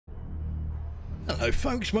Hello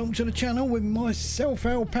folks, welcome to the channel with myself,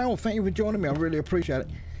 Al Powell. Thank you for joining me, I really appreciate it.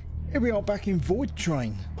 Here we are back in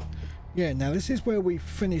Voidtrain. Yeah, now this is where we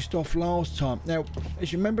finished off last time. Now,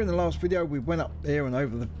 as you remember in the last video, we went up there and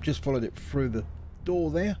over just followed it through the door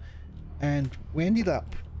there. And we ended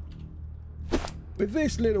up with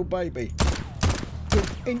this little baby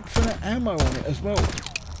with infinite ammo on it as well.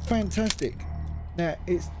 Fantastic. Now,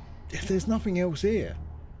 there's nothing else here.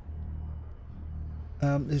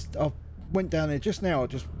 I went down there just now. I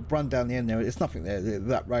just run down the end there. There's nothing there.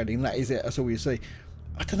 That railing, that is it. That's all you see.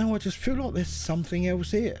 I don't know. I just feel like there's something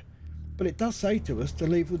else here. But it does say to us to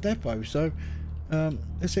leave the depot. So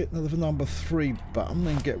let's hit the number 3 button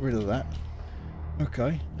and get rid of that.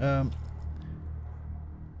 Okay.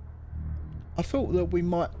 I thought that we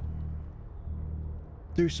might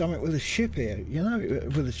do something with a ship here. You know,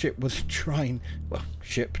 with a ship, with a train. Well,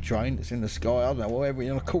 ship, train. It's in the sky. I don't know, whatever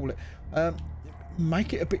you want to call it.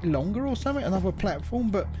 Make it a bit longer or something, another platform,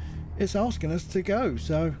 but it's asking us to go,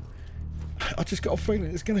 so I just got a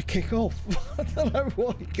feeling it's going to kick off. I don't know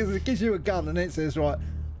why, because it gives you a gun and it says, right,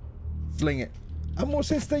 sling it. And what's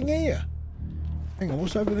this thing here? Hang on,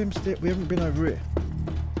 what's over them steps? We haven't been over here.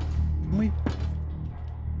 Can we?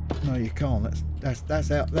 No, you can't.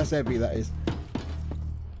 That's out. That's heavy. That is.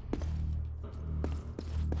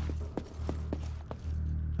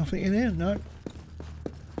 Nothing in here. No.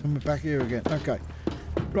 And we're back here again. Okay,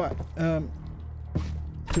 right. So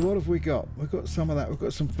what have we got? We've got some of that. We've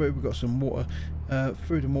got some food. We've got some water.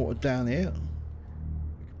 Food and water down here.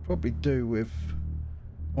 We could probably do with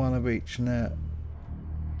one of each now.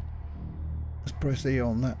 Let's press E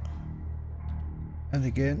on that. And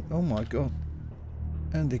again. Oh my god.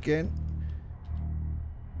 And again.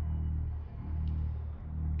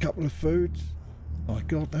 Couple of foods. Oh my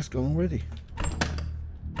god, that's gone already.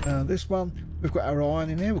 This one, we've got our iron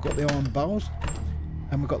in here, we've got the iron bars,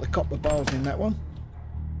 and we've got the copper bars in that one.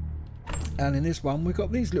 And in this one, we've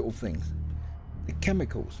got these little things, the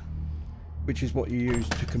chemicals, which is what you use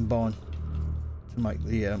to combine to make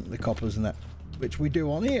the coppers and that, which we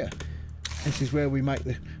do on here. This is where we make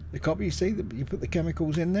the copper. You see that you put the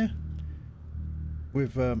chemicals in there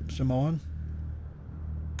with some iron.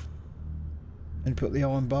 And put the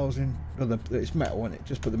iron bars in. Well, it's metal in it.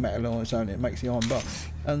 Just put the metal on its own. It makes the iron bar.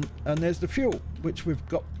 And there's the fuel, which we've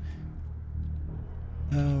got.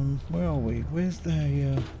 Where are we? Where's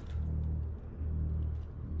the?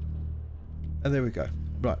 Oh, there we go.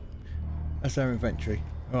 Right. That's our inventory.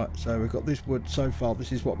 Right. So we've got this wood so far.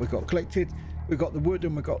 This is what we've got collected. We've got the wood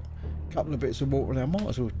and we've got a couple of bits of water. Now, I might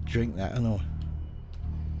as well drink that, and all.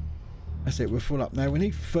 That's it. We're full up now. We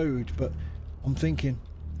need food, but I'm thinking.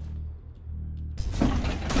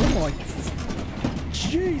 Oh my,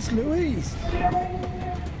 jeez Louise.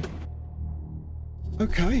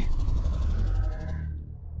 Okay.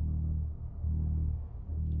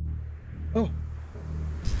 Oh.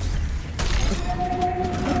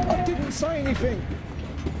 I didn't say anything.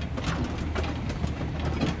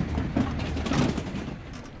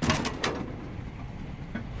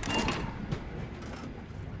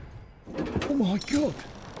 Oh my god.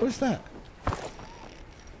 What is that?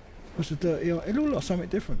 What's the dirty eye? It looks like something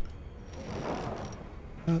different.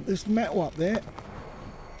 There's metal up there.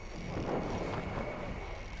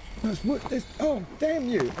 That's what. Oh, damn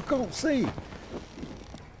you! I can't see.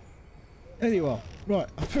 There you are. Right,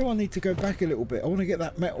 I feel I need to go back a little bit. I want to get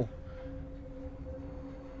that metal.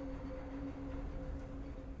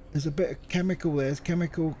 There's a bit of chemical there. There's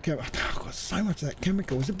chemical. I've got so much of that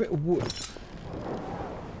chemical. There's a bit of wood.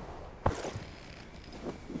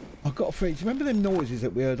 I've got a feeling. Remember them noises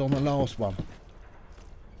that we heard on the last one?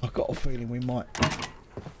 I've got a feeling we might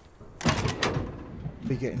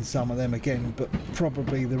be getting some of them again, but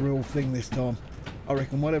probably the real thing this time. I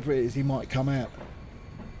reckon whatever it is, he might come out.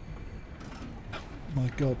 My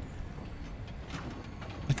god.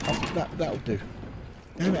 That'll do.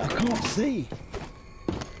 Damn it, I can't see.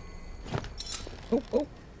 Oh.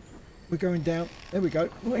 We're going down. There we go.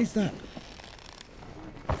 What is that?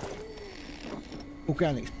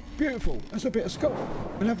 Organics. Beautiful. That's a bit of Scott.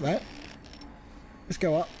 We'll have that. Let's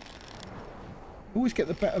go up. Always get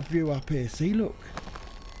the better view up here. See, look.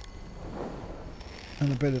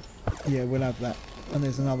 And a bit of... Yeah, we'll have that. And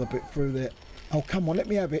there's another bit through there. Oh, come on. Let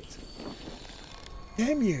me have it.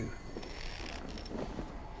 Damn you.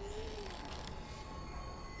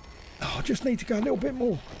 Oh, I just need to go a little bit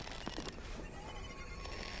more.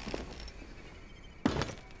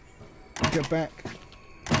 Go back.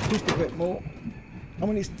 Just a bit more. I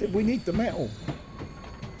mean, we need the metal.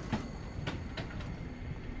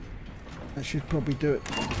 That should probably do it.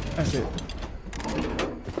 That's it.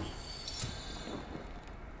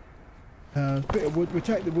 Bit of wood. We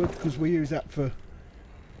take the wood because we use that for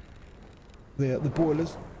the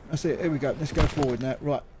boilers. That's it. Here we go. Let's go forward now.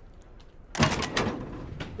 Right.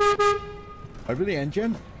 Over the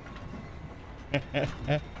engine.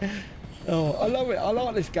 Oh, I love it. I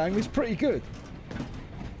like this game. It's pretty good.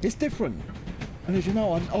 It's different. And as you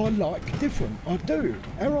know, I like different. I do.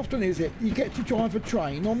 How often is it you get to drive a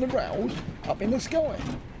train on the rails up in the sky?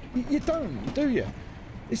 You don't, do you?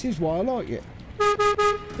 This is why I like it.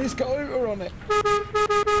 It's got a hooter on it.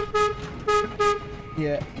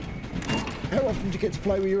 Yeah. How often do you get to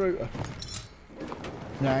play with your hooter?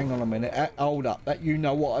 Now, hang on a minute. Hold up. That you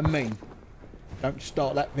know what I mean. Don't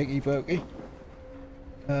start that piggy-perky.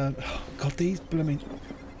 Oh, God, these blooming...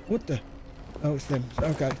 What the... Oh, it's them.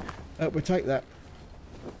 Okay. We'll take that.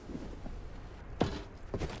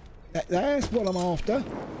 That's what I'm after.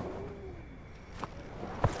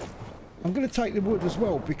 I'm going to take the wood as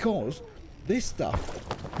well, because this stuff,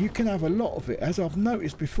 you can have a lot of it, as I've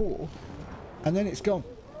noticed before, and then it's gone.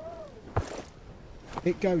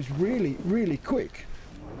 It goes really, really quick.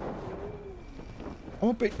 I'm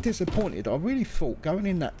a bit disappointed. I really thought going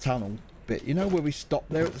in that tunnel bit, you know, where we stopped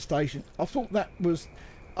there at the station, I thought that was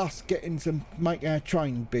us getting to make our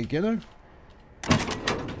train big, you know.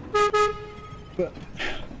 But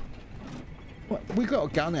well, we got a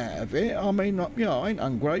gun out of it. I mean, you know, I ain't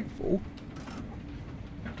ungrateful.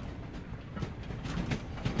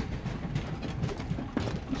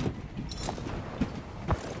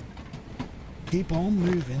 Keep on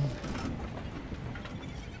moving.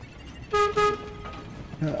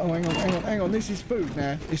 Oh, hang on. This is food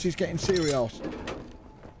now. This is getting serious.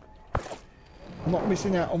 I'm not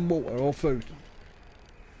missing out on water or food.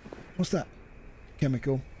 What's that?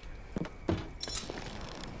 Chemical.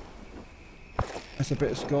 That's a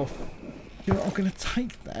bit of scoff. You know, I'm going to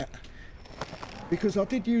take that because I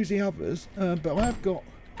did use the others, but I have got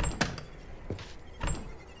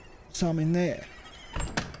some in there.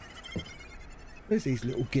 Where's these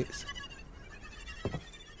little gits?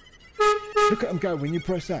 Look at them go when you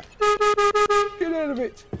press that. Get out of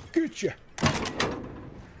it. Good ya.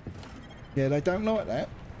 Yeah, they don't like that.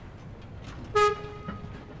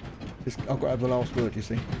 I've got to have the last word, you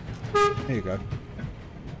see. Here you go.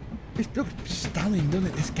 It looks stunning, doesn't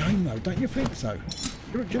it, this game, though? Don't you think so?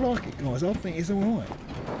 Do you like it, guys? I think it's alright.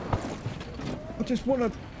 I just want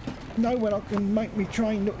to know when I can make me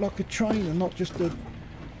train look like a train and not just a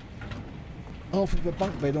half of a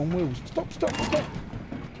bunk bed on wheels. Stop.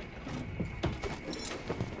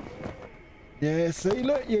 Yeah, see,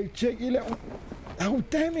 look, you cheeky little... Oh,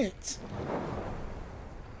 damn it!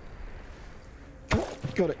 Oh,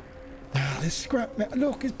 got it. Ah, there's scrap metal.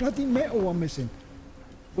 Look, it's bloody metal I'm missing.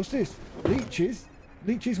 What's this? Leeches?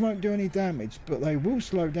 Leeches won't do any damage, but they will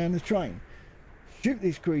slow down the train. Shoot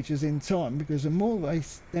these creatures in time, because the more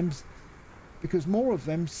more of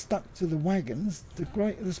them stuck to the wagons, the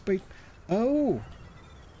greater the speed. Oh!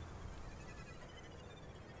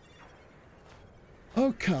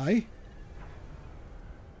 Okay.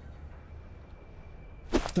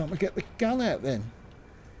 Time to get the gun out then.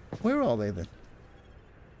 Where are they then?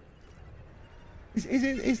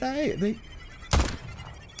 Is that it?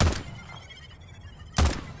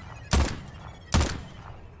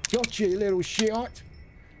 Gotcha, you little shit.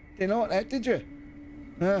 Didn't like that, did you?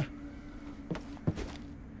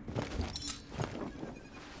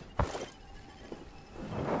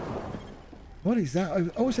 What is that?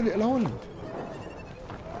 Oh, it's a little island.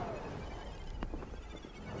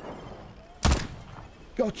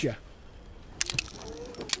 Gotcha.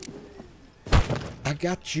 I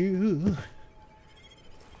got you.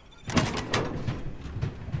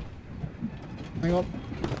 Hang on.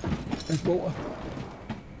 There's water.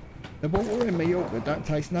 The water in Mallorca don't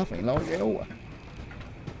taste nothing like the water.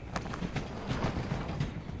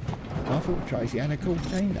 I thought Tracy had a cool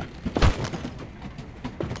Tina.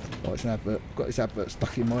 Oh, it's an advert. I've got this advert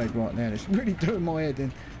stuck in my head right now and it's really doing my head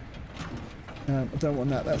in. I don't want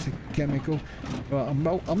that. That's a chemical. Right, I'm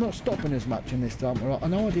not stopping as much in this time. Right, I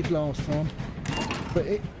know I did last time, but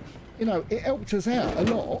it, you know, it helped us out a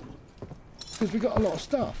lot because we got a lot of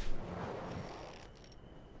stuff.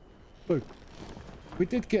 Boo. We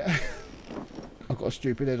did get. I've got a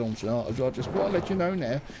stupid head on tonight as well. I just want to let you know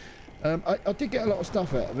now. I did get a lot of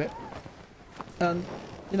stuff out of it, and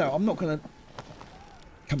you know, I'm not gonna.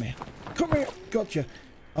 Come here. Gotcha.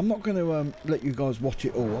 I'm not going to let you guys watch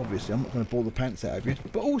it all, obviously. I'm not going to bore the pants out of you.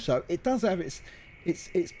 But also, it does have its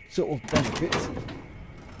sort of benefits.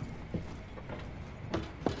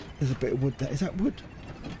 There's a bit of wood there. Is that wood?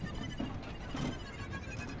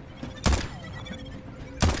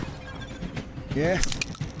 Yes.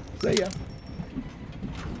 See ya.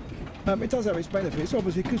 It does have its benefits,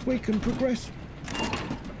 obviously, because we can progress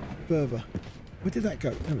further. Where did that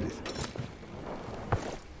go? There it is.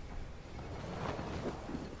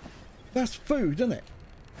 That's food, isn't it?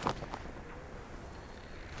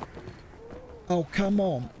 Oh, come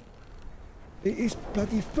on. It is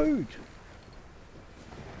bloody food.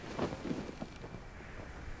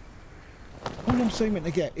 All I'm seeming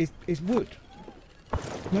to get is wood.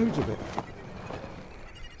 Loads of it.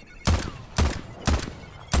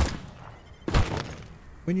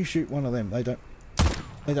 When you shoot one of them, they don't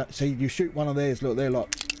see, you shoot one of theirs, look, they're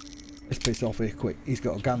like, let's piss off here quick. He's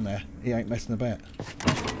got a gun there. He ain't messing about.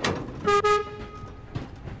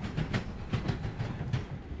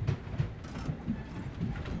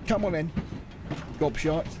 Come on in,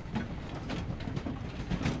 gobshites.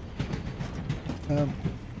 I've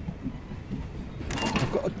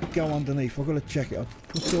got to go underneath. I've got to check it. I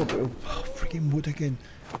saw a bit of freaking wood again.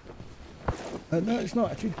 No, it's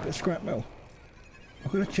not actually. A scrap metal.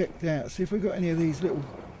 I've got to check it out. See if we've got any of these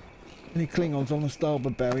any Klingons on the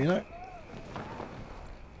starboard bow. You know.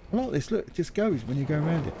 I like this. Look, it just goes when you go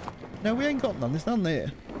around it. No, we ain't got none. There's none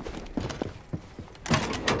there.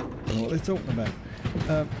 Don't know what they're talking about.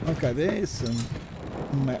 Okay, there's some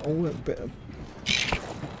metal, a bit of...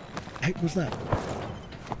 Heck was that?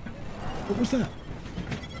 What was that?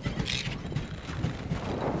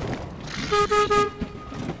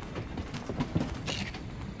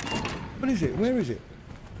 What is it? Where is it?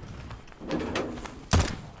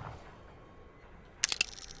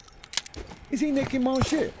 Is he nicking my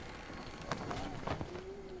shit?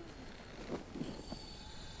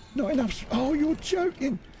 Not enough... Oh, you're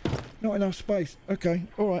joking! Not enough space. Okay,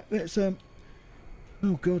 alright, let's oh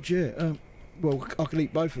god, yeah. Well, I could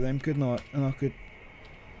eat both of them, couldn't I? And I could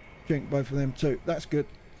drink both of them too. That's good.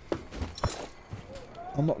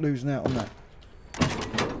 I'm not losing out on that.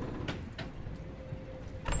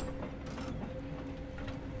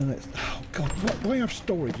 And let's, oh god, why have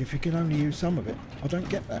storage if you can only use some of it? I don't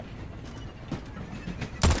get that.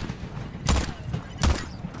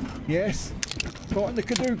 Yes, right in the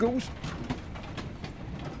cadoogles.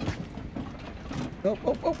 Oh,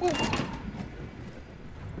 oh, oh, oh.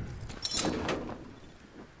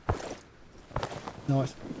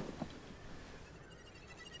 Nice.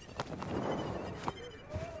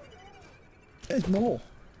 There's more.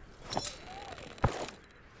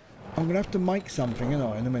 I'm going to have to make something,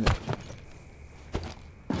 aren't I, in a minute.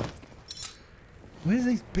 Where's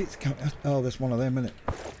these bits coming? Oh, there's one of them, isn't it?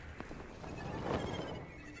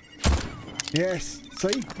 Yes.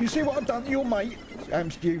 See? You see what I've done to your mate?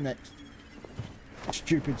 I'm Stu next.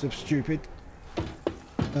 Stupids of stupid.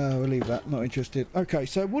 We'll leave that. Not interested. Okay,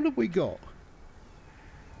 so what have we got?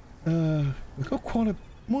 We've got quite a...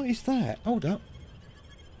 What is that? Hold up.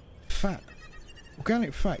 Fat.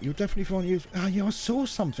 Organic fat. You'll definitely find use... Oh, yeah, I saw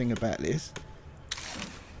something about this.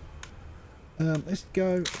 Let's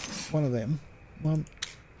go one of them. 1,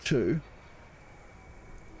 2.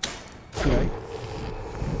 Great.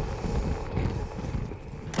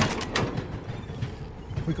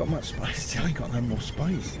 We got much space. Still ain't got no more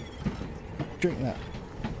space. Drink that.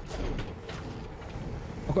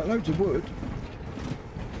 I've got loads of wood.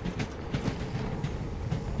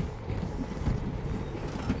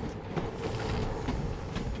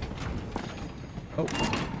 Oh.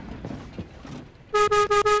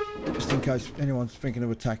 Just in case anyone's thinking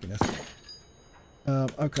of attacking us.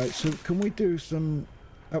 Okay, so can we do some...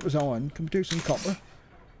 That was iron. Can we do some copper?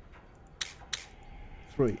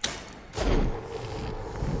 3.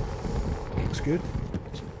 Looks good.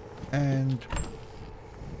 And...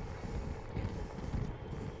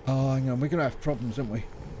 Oh, hang on. We're going to have problems, aren't we?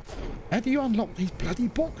 How do you unlock these bloody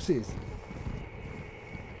boxes?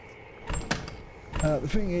 The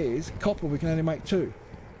thing is, copper we can only make 2.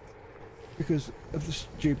 Because of the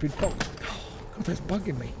stupid box. Oh, God, that's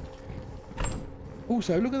bugging me.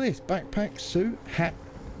 Also, look at this. Backpack, suit, hat.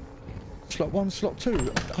 Slot 1, slot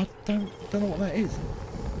 2. I don't know what that is.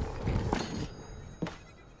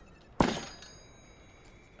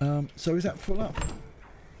 So is that full up?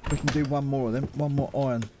 We can do one more of them. One more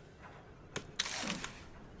iron.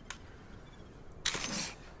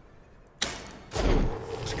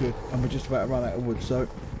 That's good. And we're just about to run out of wood, so...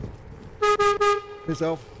 Piss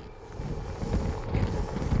off.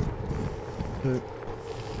 Good.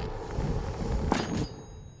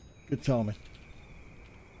 Good timing.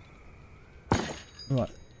 Right.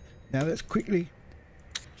 Now let's quickly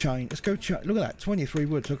change. Let's go change. Look at that. 23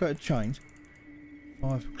 wood. So I've got to change.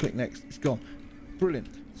 5. Click next. It's gone. Brilliant.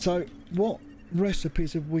 So what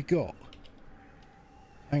recipes have we got?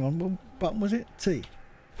 Hang on. What button was it? T.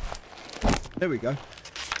 There we go.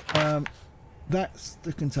 that's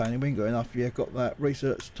the container. We ain't got enough. Yeah, got that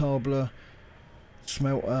research tabler,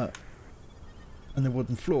 smelter, and the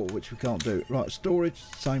wooden floor, which we can't do. Right, storage,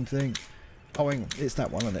 same thing. Oh, hang on, it's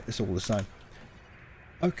that one, isn't it? It's all the same.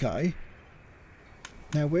 Okay.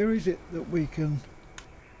 Now, where is it that we can...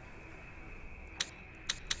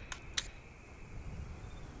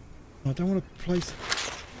 I don't want to place...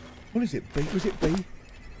 What is it, B? Was it B?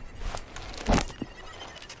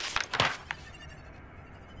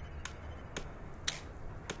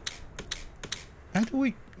 How do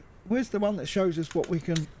we... Where's the one that shows us what we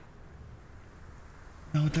can...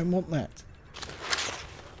 No, I don't want that.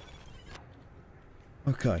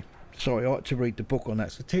 Okay. Sorry, I like to read the book on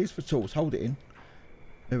that. So T's for tools. Hold it in.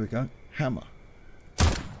 There we go. Hammer.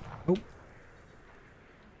 Oh.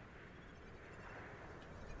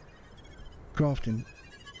 Crafting.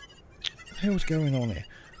 What the hell's going on here?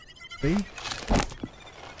 B.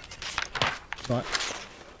 Right.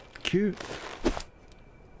 Q.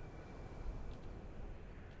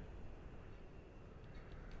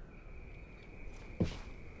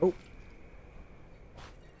 Oh.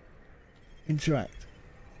 Interact.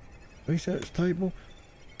 Research table.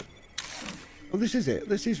 Oh, this is it.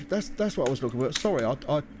 That's what I was looking for. Sorry,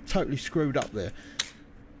 I totally screwed up there.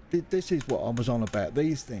 This is what I was on about.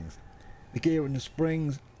 These things, the gear and the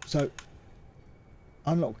springs. So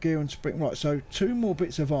unlock gear and spring. Right. So 2 more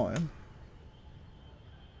bits of iron.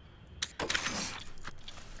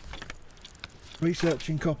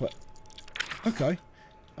 Researching copper. Okay.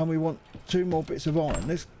 And we want 2 more bits of iron.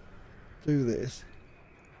 Let's do this.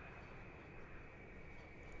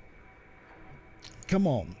 Come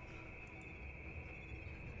on.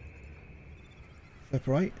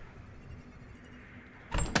 Separate.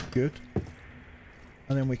 Good.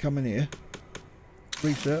 And then we come in here.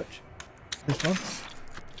 Research. This one.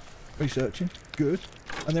 Researching. Good.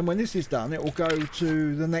 And then when this is done, it will go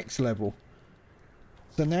to the next level.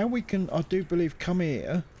 So now we can, I do believe, come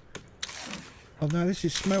here. Oh no, this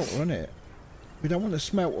is smelter, isn't it? We don't want a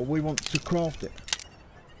smelter, we want to craft it.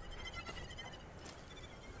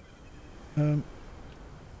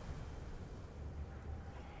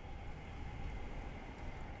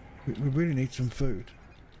 We really need some food.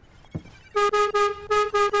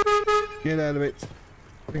 Get out of it.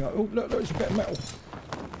 Oh, look, it's a bit of metal.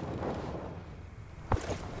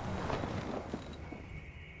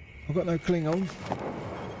 I've got no Klingons.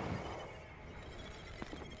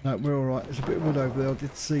 No, we're alright. There's a bit of wood over there. I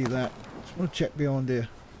did see that. Just want to check behind here.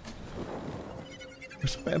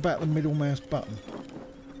 There's something about the middle mouse button.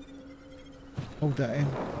 Hold that in.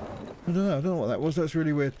 I don't know what that was. That's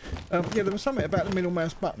really weird. Yeah, there was something about the middle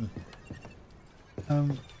mouse button.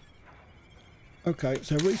 Okay,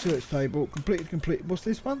 so research table completed. What's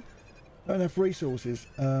this one? Don't have resources.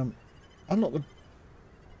 Unlock the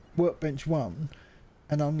workbench 1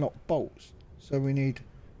 and unlock bolts. So we need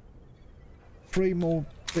 3 more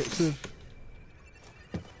bits of.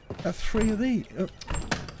 3 of these.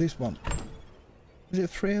 This one. Is it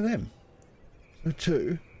 3 of them? So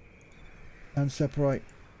 2 and separate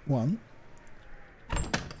 1. I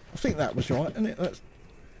think that was right, isn't it? That's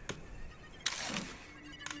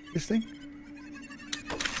this thing.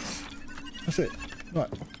 That's it. Right.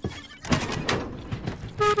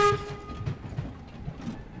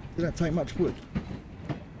 Did that take much wood?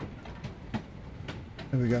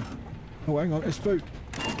 There we go. Oh, hang on, it's food.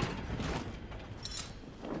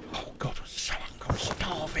 Oh God, I'm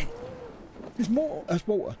starving. There's more. That's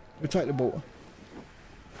water. We'll take the water.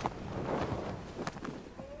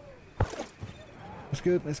 That's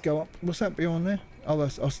good. Let's go up. What's that behind there? Oh,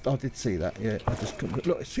 I did see that. Yeah, I just couldn't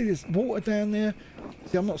look. See, there's water down there.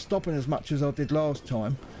 See, I'm not stopping as much as I did last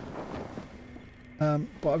time.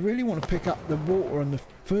 But I really want to pick up the water and the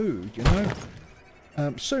food. You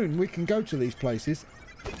know. Soon we can go to these places.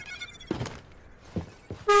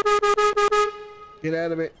 Get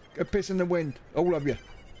out of it. Go piss in the wind. All of you.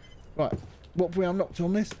 Right. What have we unlocked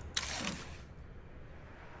on this?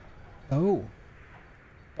 Oh.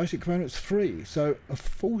 Basic components 3. So a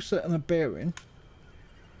full set and a bearing.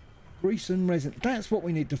 Grease and resin. That's what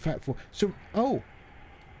we need the fat for. So, oh.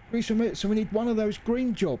 Grease and resin. So we need one of those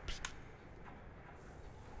green jobs.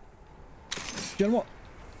 Do you know what?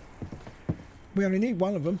 We only need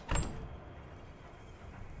one of them.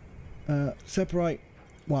 Separate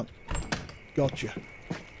 1. Gotcha.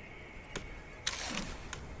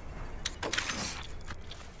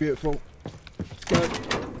 Beautiful. Let's go.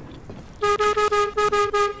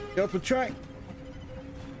 Get off the track.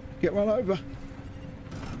 Get run over.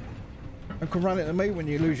 You can run into me when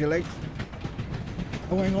you lose your legs.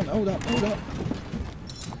 Oh, hang on. Hold up. Hold up.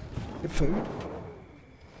 Get food.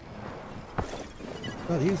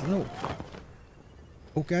 Bloody is, no.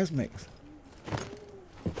 Orgasmics.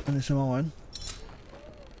 And there's some iron.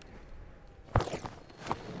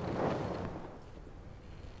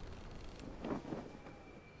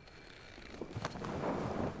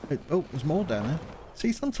 Oh, there's more down there.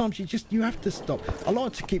 See, sometimes you have to stop. I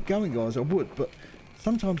like to keep going, guys, I would, but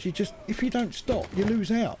sometimes you just, if you don't stop, you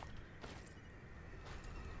lose out.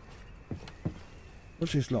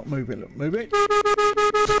 What's this lot? Move it, look, move it.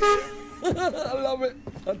 I love it,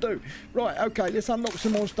 I do. Right, okay, let's unlock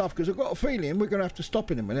some more stuff, because I've got a feeling we're going to have to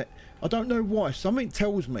stop in a minute. I don't know why. Something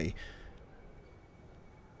tells me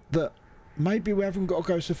that maybe we haven't got to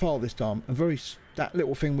go so far this time. And that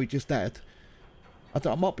little thing we just had,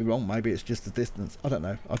 I might be wrong, maybe it's just the distance. I don't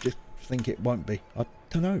know. I just think it won't be. I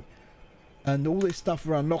don't know. And all this stuff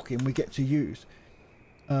we're unlocking, we get to use.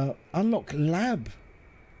 Unlock lab.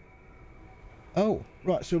 Oh,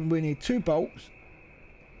 right, so we need 2 bolts.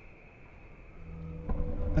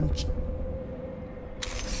 And what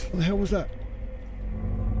the hell was that?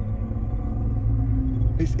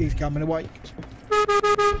 He's coming away.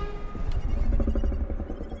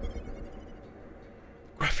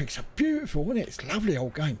 Graphics are beautiful, isn't it? It's a lovely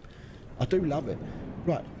old game. I do love it.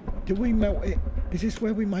 Right, do we melt it? Is this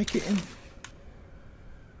where we make it in?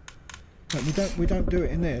 No, we don't do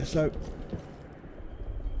it in there. So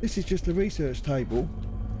this is just a research table.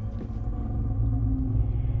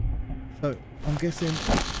 So I'm guessing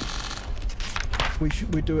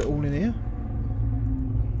we do it all in here.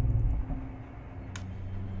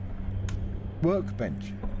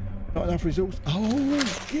 Workbench. Not enough resource. Oh,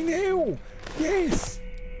 fucking hell! Yes!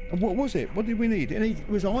 And what was it? What did we need? It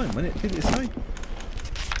was iron, wasn't it? Did it say?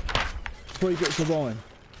 3 bits of iron.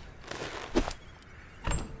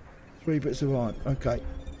 3 bits of iron. Okay.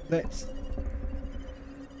 Let's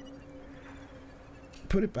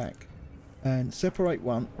put it back and separate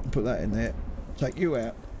one and put that in there. Take you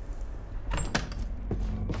out.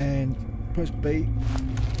 And press B.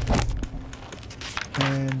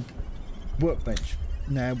 And workbench.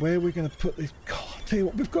 Now, where are we going to put this? God, I tell you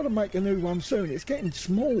what, we've got to make a new one soon. It's getting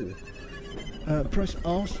small. Press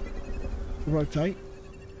R to rotate.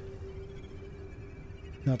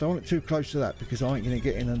 Now, I don't want it too close to that because I ain't going to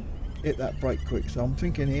get in and hit that brake quick. So I'm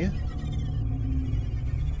thinking here.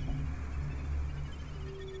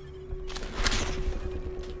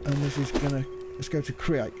 And this is going to, let's go to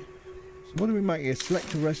create. So what do we make here?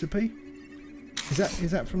 Select a recipe. Is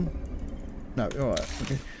that from? No, alright,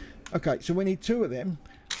 okay. Okay, so we need 2 of them.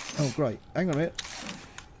 Oh, great. Hang on a minute.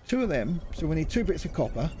 2 of them. So we need 2 bits of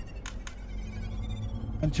copper.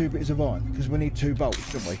 And 2 bits of iron. Because we need 2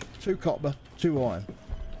 bolts, don't we? 2 copper, 2 iron.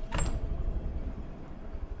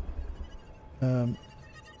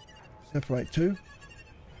 Separate 2.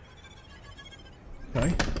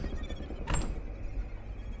 Okay.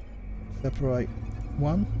 Separate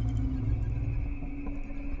 1.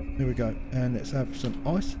 There we go. And let's have some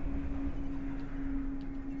ice.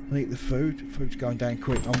 And eat the food. Food's going down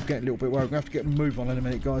quick. I'm getting a little bit worried. We're going to have to get a move on in a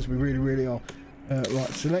minute, guys. We really, really are. Right,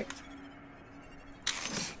 select.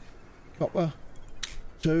 Copper.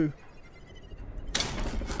 2.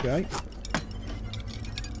 Okay.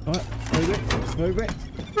 Right, move it. Move it.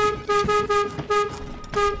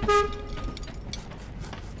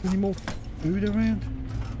 Any more food around?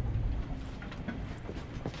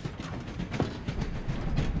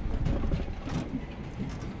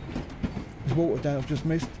 There's water down I've just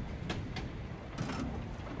missed.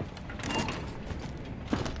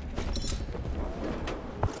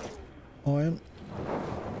 Iron.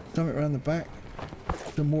 Something around the back.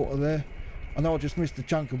 Some water there. I know I just missed a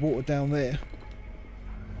chunk of water down there.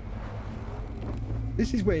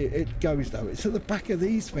 This is where it goes though. It's at the back of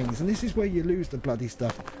these things, and this is where you lose the bloody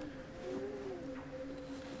stuff.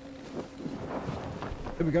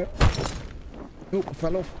 There we go. Oh, I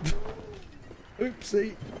fell off.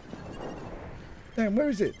 Oopsie. Damn, where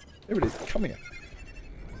is it? There it is. Come here.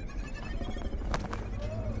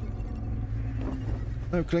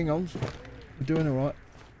 No Klingons. We're doing alright.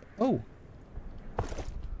 Oh.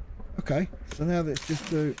 Okay. So now let's just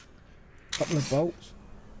do a couple of bolts.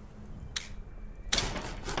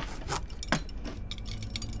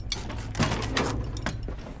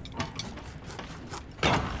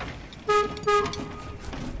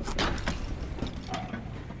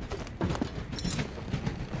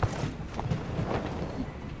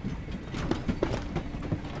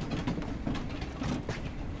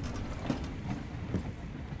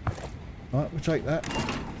 Right, we'll take that,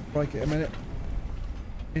 break it a minute,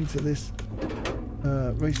 into this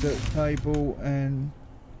research table, and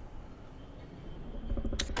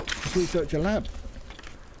let's research a lab.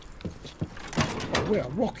 Oh, we are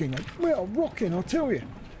rocking, I'll tell you.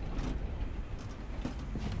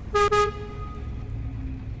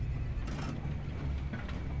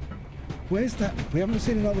 Where's that? We haven't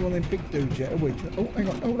seen another one of them big dudes yet, have we? Oh, hang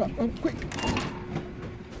on, hold up, oh, quick.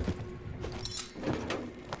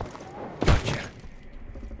 Gotcha.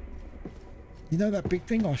 You know that big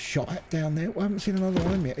thing I shot at down there? We haven't seen another one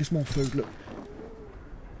of them yet. There's more food, look.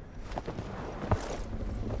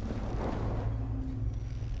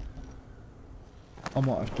 I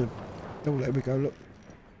might have to... Oh, there we go, look.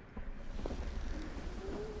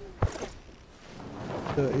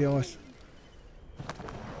 Dirty ice.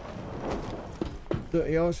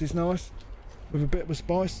 Dirty ice is nice, with a bit of a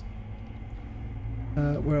spice.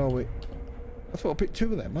 Where are we? I thought I picked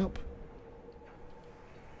 2 of them up.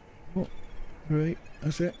 Oh, 3,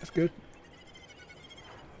 that's it, that's good.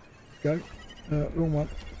 Let's go. Wrong one.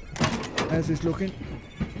 How's this looking?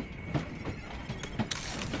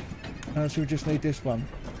 So we just need this one.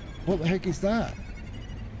 What the heck is that?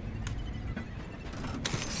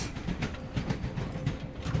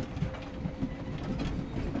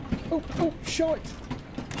 Oh, oh, shite!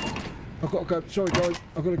 I've got to go. Sorry, guys.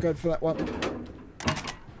 I've got to go for that one.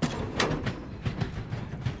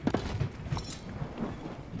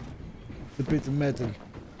 The bit of medal.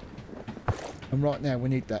 And right now we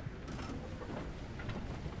need that.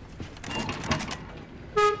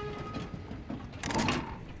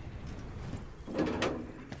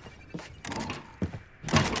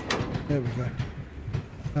 There we go.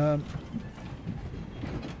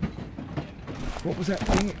 What was that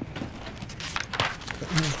thing?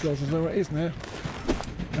 Oh God, I don't know where it is now.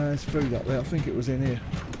 There's food up there. I think it was in here.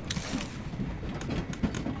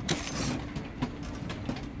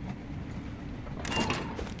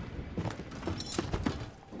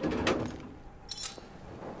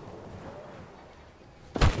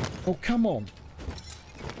 Oh, come on.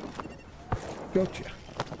 Gotcha.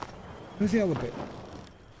 Where's the other bit?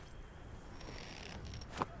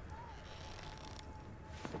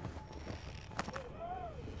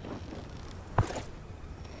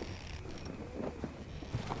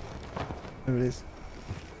 There it is.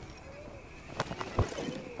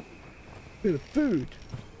 Bit of food.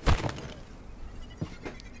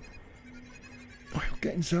 Oh, I'm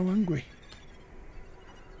getting so hungry.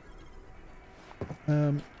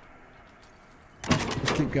 Let's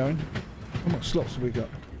keep going. How much slots have we got?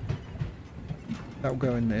 That'll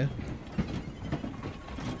go in there.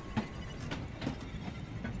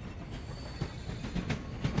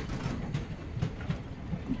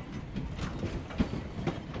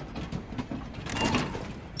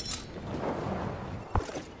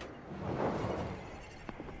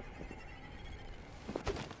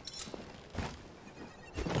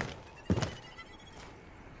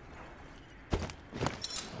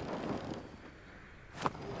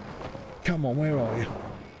 Come on, where are you?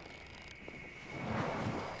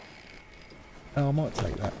 Oh, I might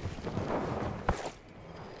take that.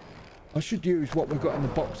 I should use what we've got in the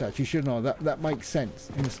box actually, shouldn't I? That makes sense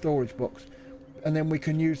in the storage box. And then we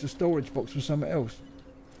can use the storage box for something else.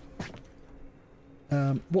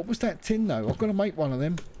 What was that tin though? I've got to make one of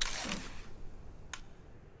them.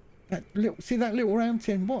 That little, see that little round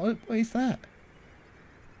tin? What is that?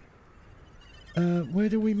 Where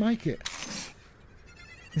do we make it?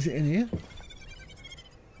 Is it in here?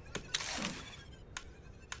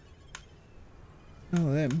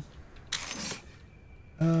 Oh, them.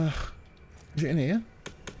 Is it in here?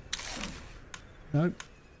 No.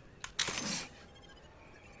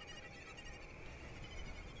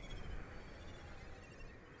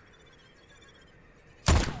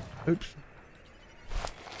 Oops.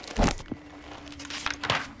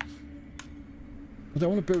 I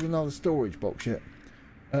don't want to build another storage box yet.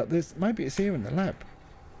 Maybe it's here in the lab.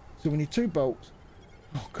 So we need 2 bolts.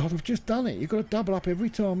 Oh God, I've just done it. You've got to double up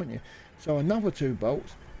every time, haven't you? So another 2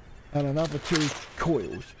 bolts and another 2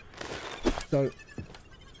 coils. So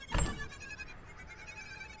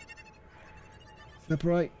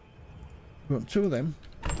separate. We've got 2 of them.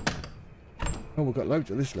 Oh, we've got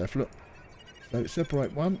loads of this left. Look. So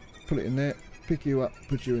separate 1, put it in there, pick you up,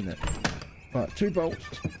 put you in there. Right, 2 bolts,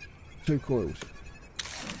 2 coils.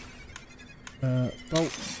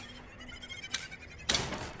 Bolts.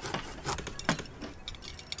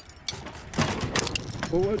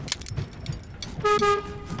 Forward.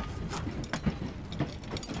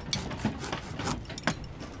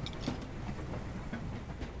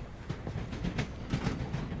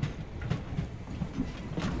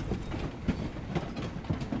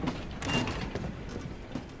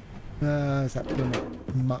 There's that blooming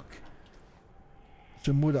muck.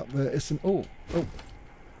 Some wood up there. There's some. Oh,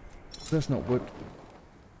 that's not wood.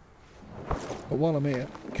 But while I'm here,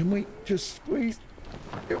 can we just squeeze?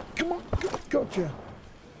 Come on, gotcha.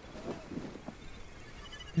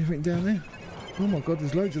 Anything down there? Oh my God,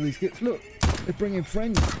 there's loads of these kits. Look, they're bringing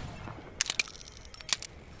friends.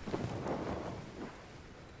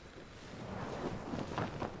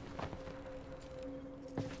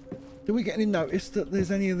 Do we get any notice that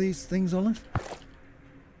there's any of these things on us?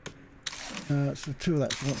 So two of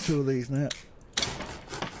that. So I want two of these now.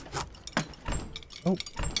 Oh,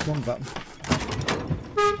 wrong button.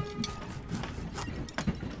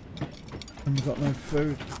 And we've got no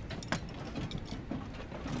food.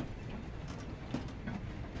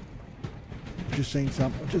 I've just seen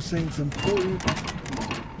some food.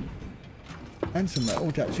 And some metal,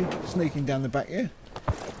 actually, sneaking down the back here.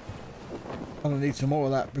 I'm going to need some more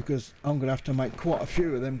of that because I'm going to have to make quite a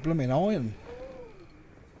few of them blooming iron.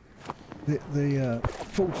 The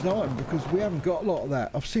forged iron, because we haven't got a lot of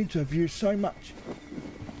that. I've seemed to have used so much.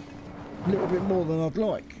 A little bit more than I'd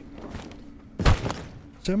like.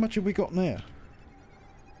 So how much have we got now?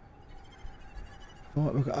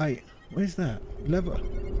 Right, we've got 8. Where's that? Leather.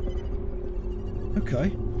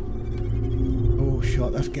 Okay. Oh,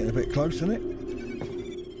 shit, that's getting a bit close, isn't it?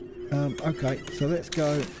 Okay, so let's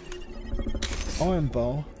go iron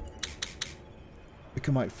bar. We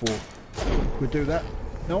can make 4. We'll do that.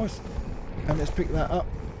 Nice. And let's pick that up.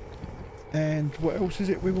 And what else is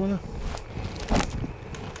it we want to?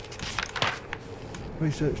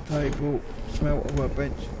 Research table, smelter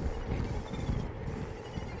workbench.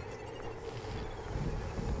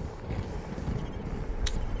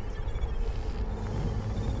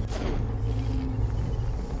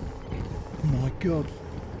 Oh my God.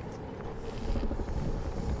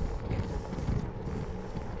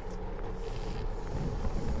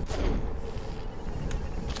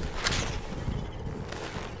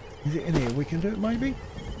 Is it in here? We can do it maybe?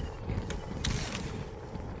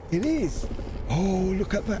 It is! Oh,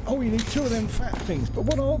 look at that. Oh, you need 2 of them fat things. But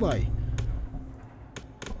what are they?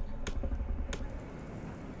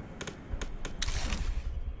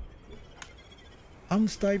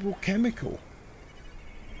 Unstable chemical.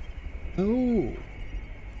 Oh.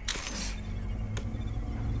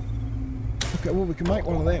 Okay, well, we can make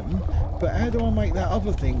one of them. But how do I make that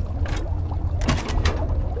other thing?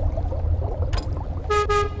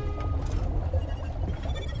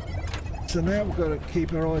 So now we've got to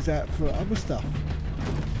keep our eyes out for other stuff.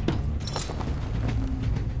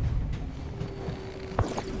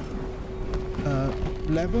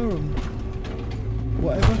 Leather and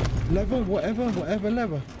whatever. Leather, whatever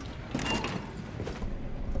leather.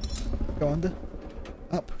 Go under.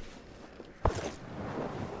 Up.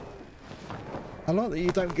 I like that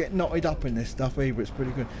you don't get knotted up in this stuff either. It's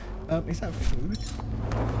pretty good. Is that food?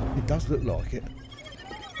 It does look like it.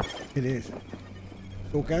 It is.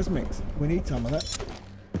 Orgasmics. We need some of that.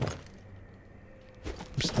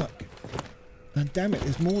 I'm stuck. And damn it,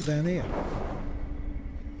 there's more down here.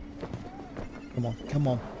 Come on, come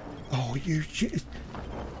on. Oh, you just...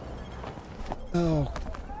 Oh,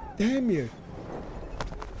 damn you.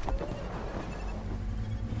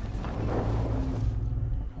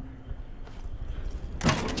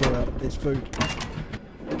 Sorry, it's food.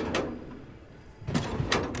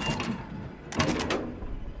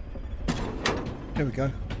 There we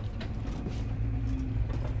go.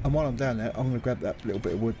 And while I'm down there, I'm going to grab that little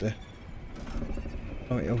bit of wood there.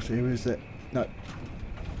 Something else here, is it? No.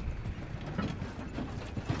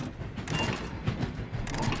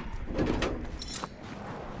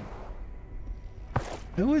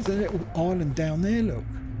 There is a little island down there, look.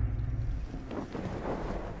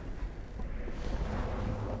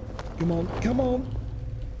 Come on, come on.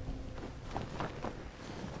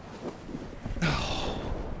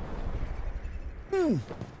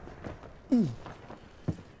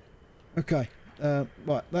 Okay,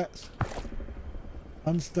 right, that's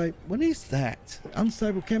unstable. What is that?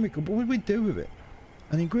 Unstable chemical, but what do we do with it?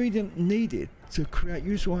 An ingredient needed to create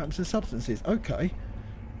useful items and substances. Okay.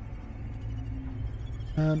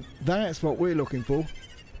 That's what we're looking for.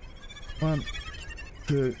 1,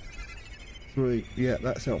 2, 3. Yeah,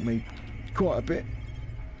 that's helped me quite a bit.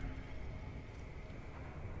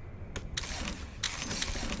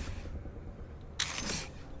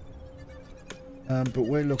 But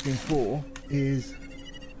we're looking for is...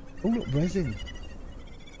 Oh, look, resin.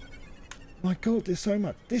 My God, there's so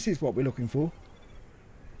much. This is what we're looking for.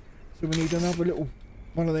 So we need another little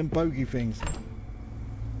one of them bogey things.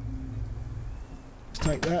 Let's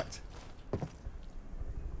take that.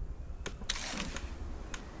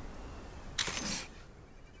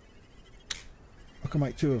 I can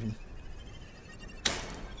make 2 of them.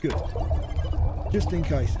 Good. Just in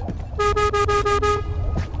case.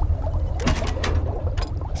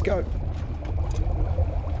 Let's go.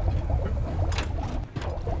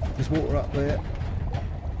 There's water up there.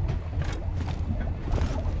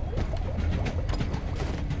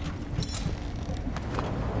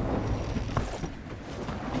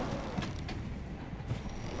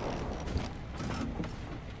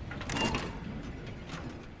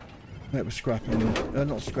 That was scrapping,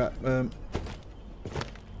 not scrap, who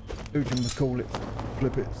can we call it?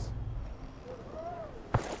 Flippets.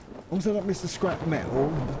 Also, don't miss the scrap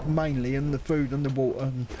metal, mainly, and the food and the water.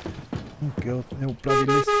 And, oh god, the old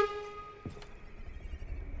bloody list.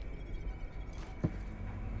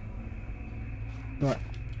 Right.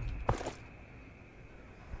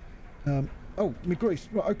 Oh, my grease.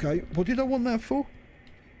 Right, okay. What did I want that for?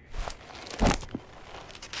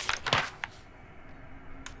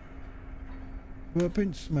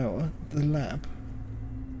 Workbench smelter, the lab.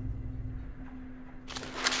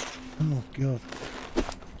 Oh god.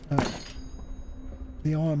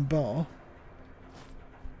 The iron bar.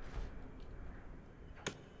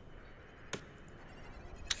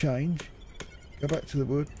 Change. Go back to the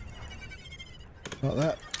wood. Like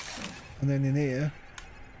that. And then in here,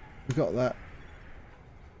 we've got that.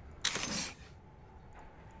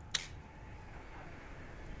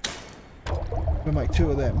 We'll make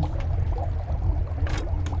 2 of them.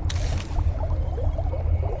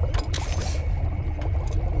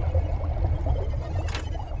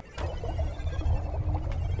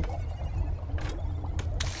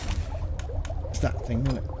 It's that thing,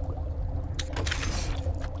 isn't it?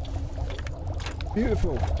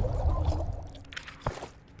 Beautiful.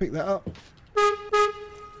 Pick that up.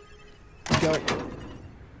 Go.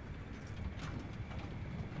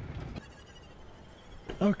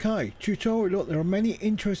 Okay, tutorial. Look, there are many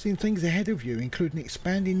interesting things ahead of you, including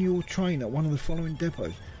expanding your train at one of the following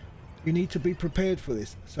depots. You need to be prepared for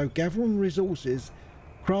this, so gathering resources,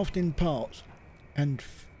 crafting parts, and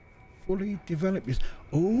fully develop this.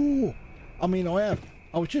 Oh, I mean, I have.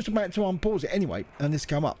 I was just about to unpause it anyway, and this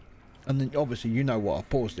come up, and then obviously you know why I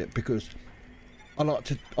paused it, because I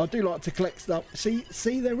do like to collect stuff. See,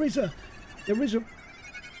 there is a reason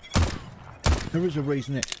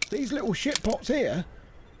here. These little shit pots here.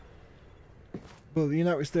 Well, you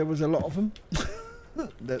notice there was a lot of them.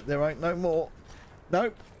 there ain't no more.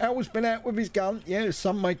 Nope. Al's been out with his gun. Yeah,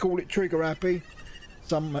 some may call it trigger happy.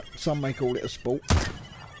 Some may call it a sport.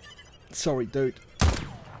 Sorry, dude.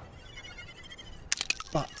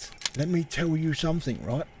 But let me tell you something,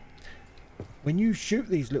 right? When you shoot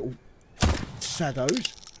these little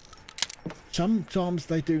shadows, sometimes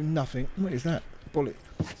they do nothing. What is that? Bullet.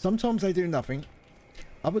 Sometimes they do nothing.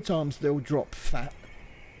 Other times they'll drop fat,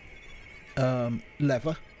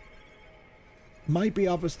 leather, maybe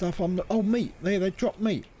other stuff on the, oh, meat. There, they drop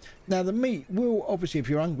meat. Now the meat will, obviously if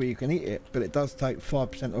you're hungry you can eat it, but it does take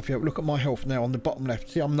 5% off your, look at my health now on the bottom left.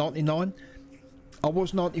 See, I'm 99. I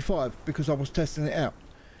was 95 because I was testing it out.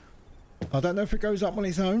 I don't know if it goes up on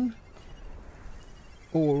its own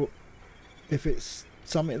or if it's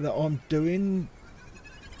something that I'm doing,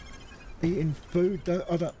 eating food.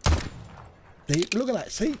 I don't. Look at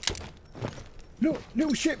that, see? Look,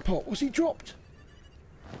 little shit pot. What's he dropped?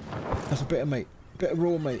 That's a bit of meat. A bit of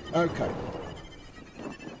raw meat. Okay.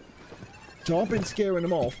 So I've been scaring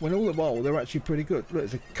them off when all the while they're actually pretty good. Look,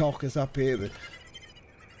 there's a carcass up here.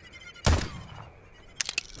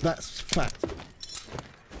 That's fat.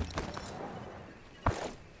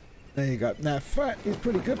 There you go. Now fat is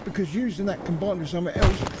pretty good because using that combined with something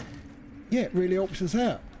else, yeah, it really helps us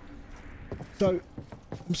out. So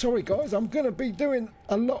I'm sorry guys, I'm going to be doing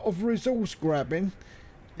a lot of resource grabbing,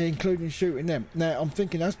 including shooting them. Now I'm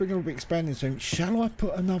thinking as we're going to be expanding soon, shall I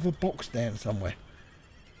put another box down somewhere?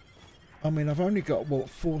 I mean, I've only got, what,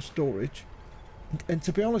 4 storage, and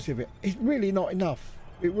to be honest with you, it's really not enough.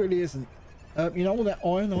 It really isn't. You know all that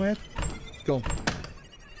iron I had? Gone.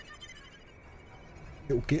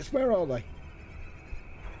 Little gits, where are they?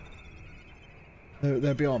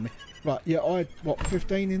 They're behind me. Right, yeah, I had, what,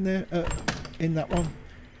 15 in there? In that one.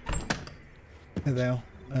 There they are.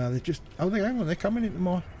 They're just, oh, hang on, they're coming into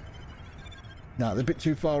my... No, they're a bit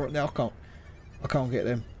too far right now. I can't get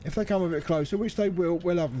them. If they come a bit closer, which they will,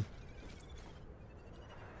 we'll have them.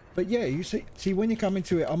 But yeah, you see when you come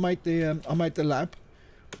into it, I made the lab.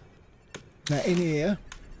 Now in here,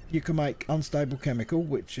 you can make unstable chemical,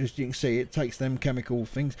 which as you can see, it takes them chemical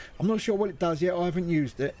things. I'm not sure what it does yet. I haven't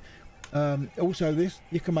used it. Also, this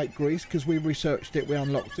you can make grease because we researched it, we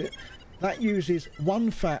unlocked it. That uses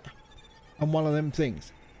 1 fat and 1 of them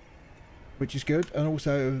things, which is good. And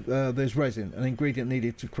also there's resin, an ingredient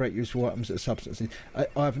needed to create useful items as substances. I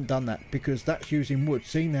haven't done that because that's using wood.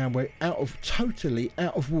 See, now we're totally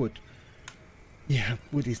out of wood. Yeah,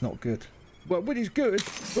 wood is not good. Well, wood is good,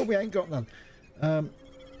 but we ain't got none.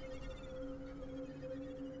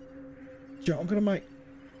 So I'm gonna make.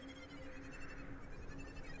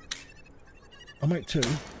 I'll make 2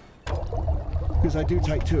 because they do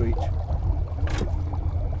take 2 each.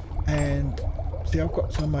 And see, I've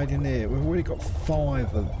got some made in here. We've already got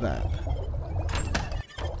 5 of that.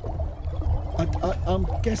 I'm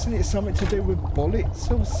guessing it's something to do with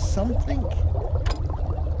bullets or something.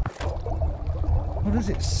 What does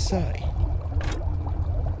it say?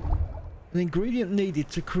 An ingredient needed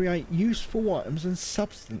to create useful items and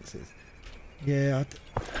substances. Yeah,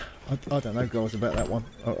 I don't know, guys, about that one.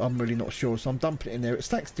 I'm really not sure, so I'm dumping it in there. It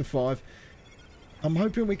stacks to 5. I'm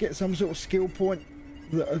hoping we get some sort of skill point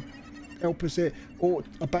that help us here, or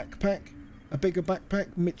a backpack, a bigger backpack,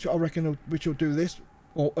 which I reckon which will do this,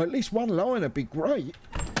 or at least one line would be great.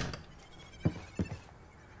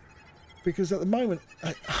 Because at the moment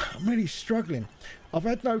I'm really struggling. I've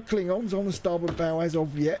had no Klingons on the starboard bow as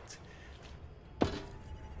of yet.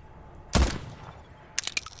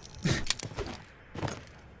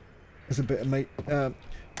 There's a bit of meat. We'll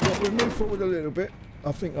move forward a little bit.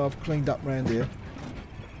 I think I've cleaned up round here.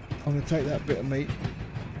 I'm going to take that bit of meat.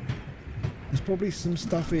 There's probably some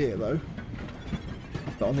stuff here though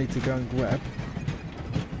that I need to go and grab.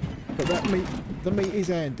 But that meat, the meat is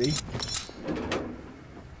handy.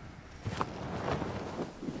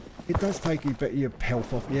 It does take a bit of your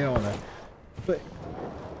health off, yeah, I know. But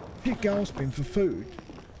if you're gasping for food,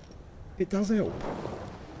 it does help.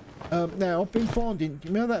 Now, I've been finding,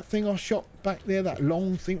 you know that thing I shot back there, that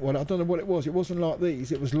long thing? Well, I don't know what it was. It wasn't like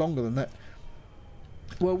these. It was longer than that.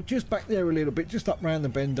 Well, just back there a little bit, just up round the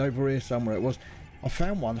bend over here somewhere it was, I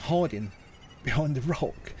found one hiding behind the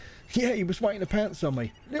rock. Yeah, he was waiting to pounce on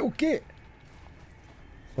me. Little git.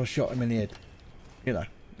 So I shot him in the head. You know,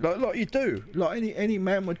 like you do. Like any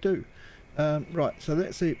man would do. Right, so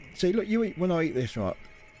let's see. See, look, you eat when I eat this, right?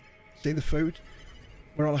 See the food?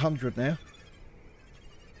 We're on 100 now.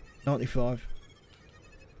 95.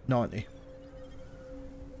 90.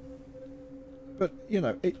 But, you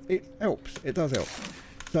know, it helps. It does help.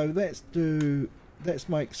 So let's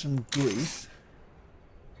make some grease.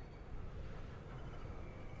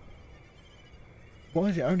 Why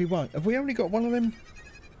is it only one? Have we only got one of them?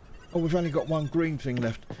 Oh, we've only got one green thing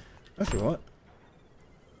left. That's alright.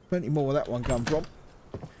 Plenty more where that one come from.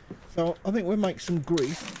 So I think we'll make some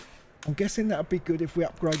grease. I'm guessing that would be good if we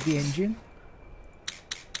upgrade the engine.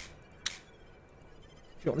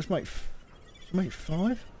 Sure, let's make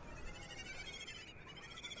 5.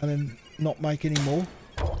 And then not make any more.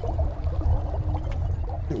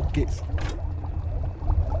 Little gits.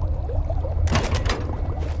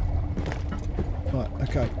 Right,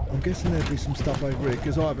 okay. I'm guessing there'll be some stuff over here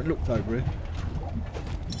because I haven't looked over here.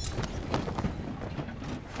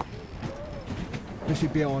 This is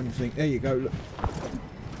behind the thing. There you go, look.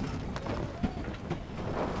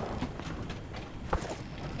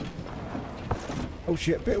 Oh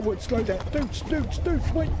shit, bit of wood, slow down. Dudes,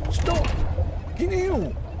 wait, stop! Get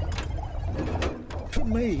ill! For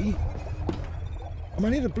me, I'm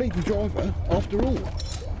only the bleeding driver after all.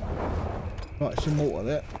 Right, some water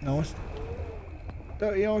there, nice.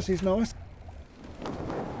 Dirty ice is nice.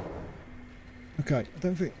 Okay, I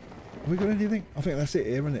don't think... Have we got anything? I think that's it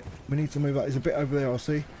here, isn't it? We need to move up. There's a bit over there, I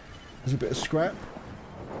see. There's a bit of scrap.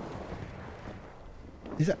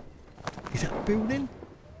 Is that a building?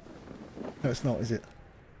 No, it's not, is it?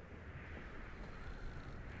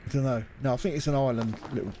 I don't know. No, I think it's an island,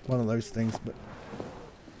 little one of those things. But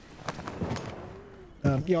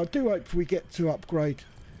yeah, I do hope we get to upgrade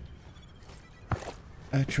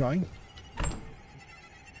our train.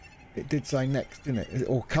 It did say next, didn't it?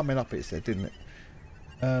 Or coming up, it said, didn't it?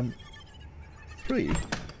 3.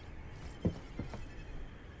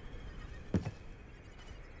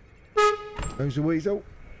 Goes a weasel.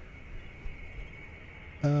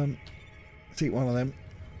 Let's eat one of them.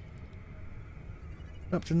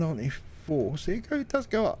 Up to 94. See, it does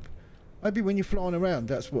go up. Maybe when you're flying around,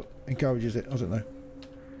 that's what encourages it. I don't know.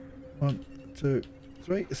 1, 2,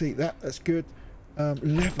 3. Let's eat that. That's good.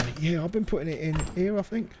 Leather. Yeah, I've been putting it in here, I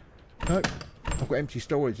think. No, I've got empty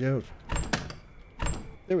storage there.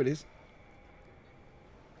 There it is.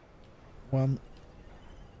 1.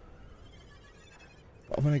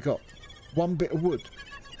 But I've only got 1 bit of wood.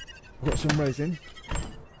 I've got some resin.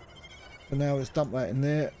 So now let's dump that in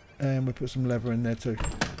there, and we'll put some leather in there too.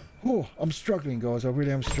 Oh, I'm struggling, guys. I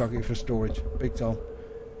really am struggling for storage, big time.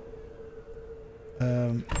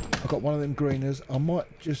 I've got one of them greeners. I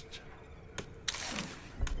might just...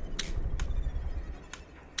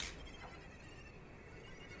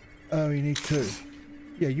 Oh, you need 2.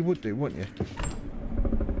 Yeah, you would do, wouldn't you?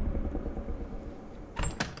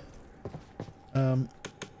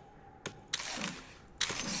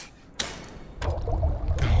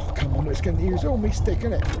 Oh, come on, it's going to use all me stick,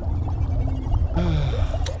 isn't it?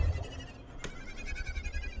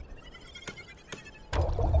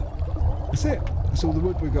 That's it. That's all the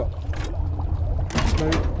wood we got. So,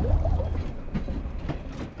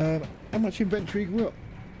 how much inventory we got?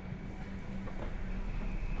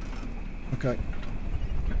 Okay.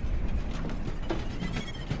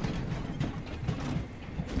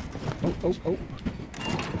 Oh.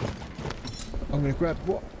 I'm going to grab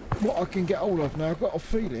what I can get hold of now. I've got a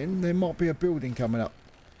feeling there might be a building coming up.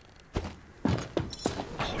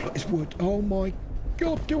 Oh, look, it's wood. Oh my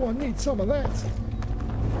God, do I need some of that?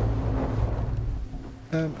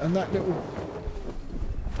 And that little...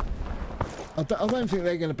 I don't think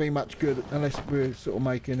they're going to be much good unless we're sort of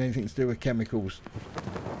making anything to do with chemicals.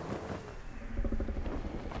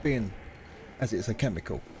 Being as it's a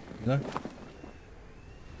chemical, you know?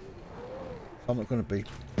 I'm not going to be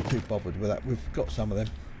too bothered with that. We've got some of them.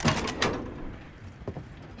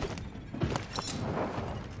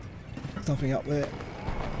 Something up there.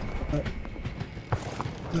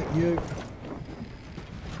 Not you.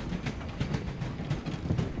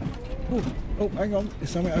 Oh, hang on. There's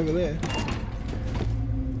something over there.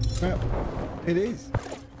 Scrap. It is.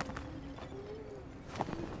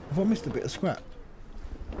 Have I missed a bit of scrap?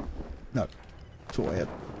 No. Thought I had.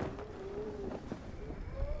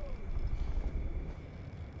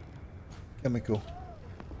 Chemical.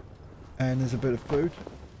 And there's a bit of food.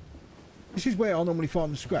 This is where I normally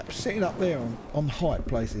find the scraps, sitting up there on height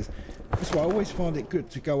places. That's why I always find it good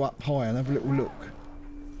to go up high and have a little look.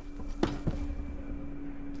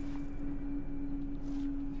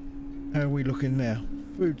 How are we looking now?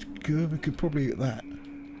 Food's good, we could probably get that.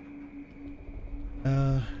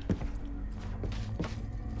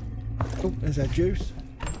 Oh, there's our juice.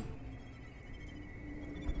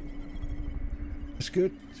 That's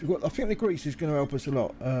good. So I think the grease is going to help us a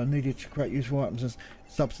lot. Needed to create useful items and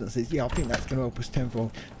substances. Yeah, I think that's going to help us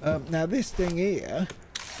tenfold. Now this thing here.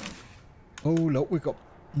 Oh look, we've got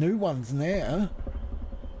new ones now.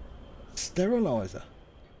 Sterilizer.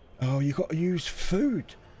 Oh, you've got to use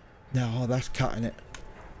food. No, that's cutting it.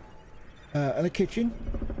 And a kitchen.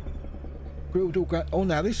 Grilled all great. Oh,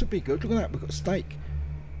 now this would be good. Look at that. We've got steak.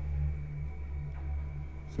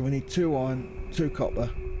 So we need 2 iron, 2 copper,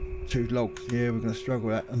 2 logs. Yeah, we're going to struggle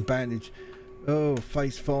with that. And bandage. Oh,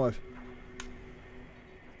 phase 5.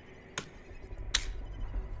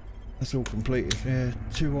 That's all completed. Yeah,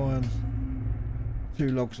 2 iron,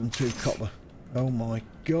 2 logs and 2 copper. Oh my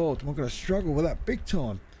God, we're going to struggle with that big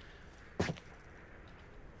time.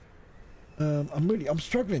 I'm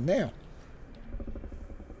struggling now.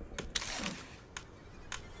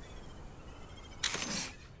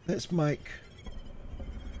 Let's make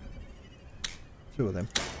 2 of them.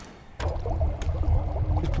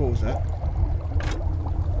 Just pause that.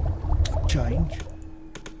 Change.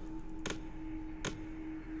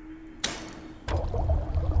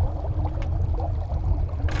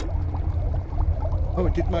 Oh,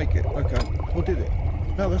 it did make it. Okay. Or did it?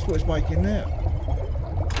 No, that's what it's making now.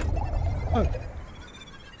 Oh.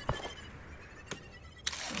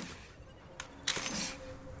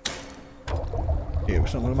 Yeah, we're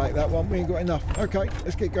not going to make that one. We ain't got enough. Okay,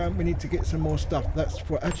 let's get going. We need to get some more stuff. That's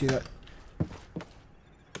for actually that.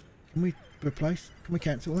 Can we replace? Can we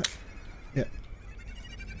cancel that? Yeah.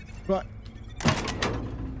 Right.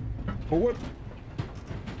 Forward.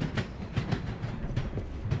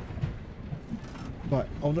 Right,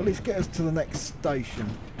 I'll at least get us to the next station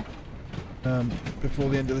before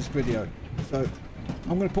the end of this video. So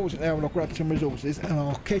I'm going to pause it now and I'll grab some resources and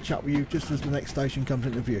I'll catch up with you just as the next station comes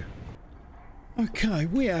into view. Okay,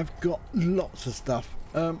 we have got lots of stuff.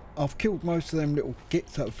 I've killed most of them little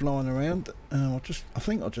gits that are flying around. I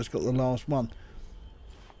think I just got the last one.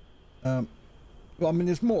 Well, I mean,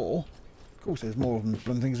 there's more. Of course, there's more of them.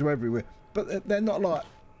 Bloody things are everywhere, but they're not like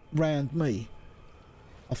round me.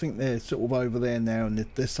 I think they're sort of over there now, and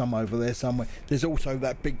there's some over there somewhere. There's also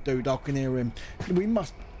that big dude. I can hear him. We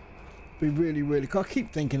must be really, really. I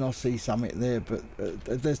keep thinking I see something there, but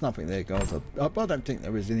there's nothing there, guys. I don't think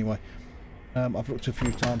there is anyway. I've looked a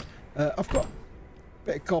few times. I've got a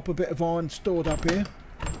bit of copper, a bit of iron stored up here.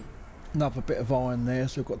 Another bit of iron there.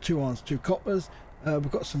 So we've got 2 irons, 2 coppers. We've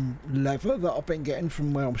got some leather that I've been getting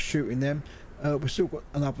from where I'm shooting them. We've still got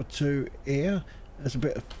another 2 here. There's a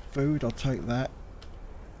bit of food. I'll take that.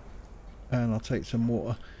 And I'll take some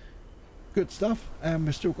water. Good stuff. And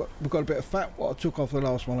we've got a bit of fat, what I took off the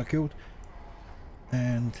last one I killed.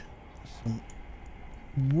 And some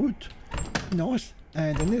wood. Nice.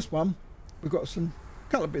 And in this one we've got some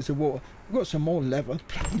couple of bits of water. We've got some more leather.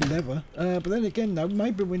 Bloody leather. But then again though,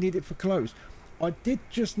 maybe we need it for clothes. I did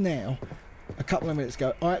just now, a couple of minutes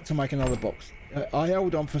ago, I had to make another box. I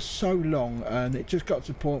held on for so long and it just got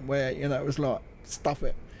to the point where, you know, it was like, stuff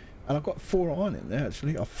it. And I've got 4 iron in there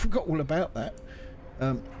actually. I forgot all about that,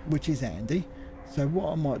 which is handy. So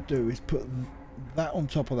what I might do is put that on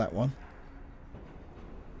top of that one.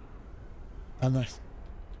 And that's...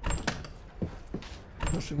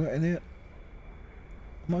 What's we got in here?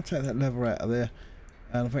 might take that lever out of there,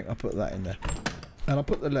 and I think I'll put that in there, and I'll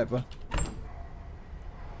put the lever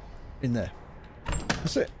in there.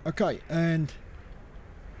 That's it. Okay, and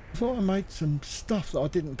I thought I made some stuff that I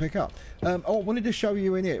didn't pick up. Oh, I wanted to show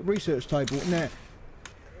you in here, research table. Now,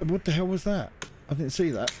 what the hell was that? I didn't see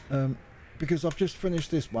that, because I've just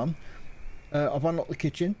finished this one. I've unlocked the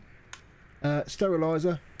kitchen,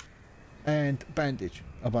 sterilizer, and bandage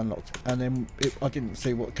I've unlocked, and then I didn't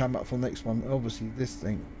see what came up for the next one. Obviously this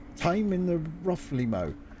thing, taming the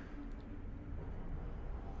Rufflimo.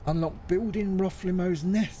 Unlock building Rufflimo's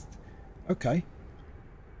nest. Okay,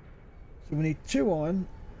 so we need 2 iron,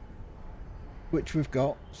 which we've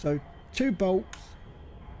got, so 2 bolts,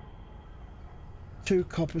 2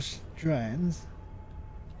 copper strands,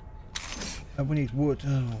 and we need wood.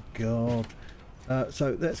 Oh god.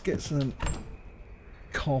 So let's get some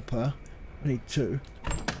copper. We need 2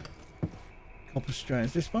 copper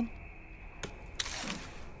strands. This one.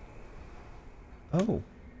 Oh,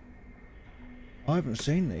 I haven't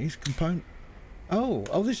seen these component.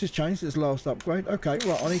 Oh, this has changed. This last upgrade. Okay,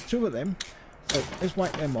 right, I need 2 of them, so let's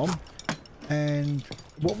whack them on. And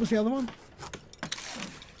what was the other one?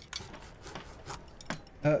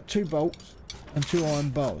 2 bolts and 2 iron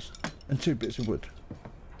bars and 2 bits of wood.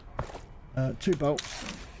 2 bolts,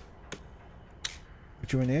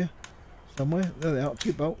 which are in here somewhere. There they are.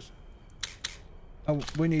 2 bolts. Oh,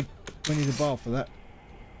 we need a bar for that.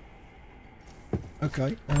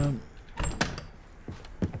 Okay.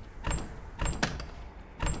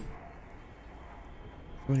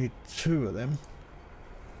 We need 2 of them.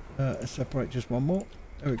 Let's separate just 1 more.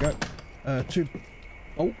 There we go. 2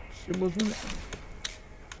 bolts, it wasn't it?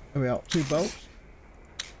 There we are. 2 bolts.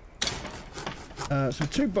 So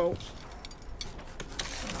 2 bolts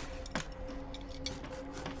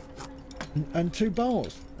and 2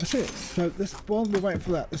 bars. That's it. So let's, while we're waiting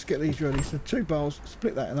for that, let's get these ready. So 2 bars,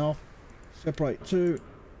 split that in half, separate 2.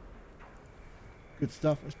 Good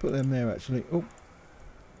stuff. Let's put them there actually. Oh,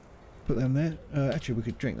 put them there. Actually, we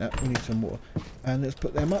could drink that. We need some water. And let's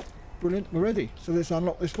put them up. Brilliant. We're ready. So let's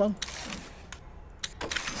unlock this one.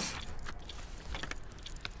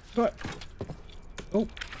 Right. Oh,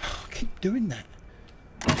 I keep doing that.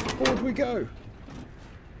 Forward we go.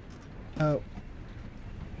 Oh,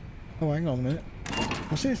 hang on a minute.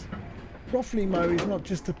 What's this? Rufflimo is not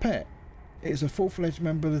just a pet. It is a full-fledged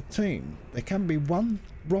member of the team. There can be 1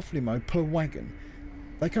 Rufflimo per wagon.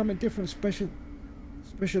 They come in different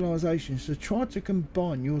specializations, so try to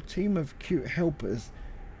combine your team of cute helpers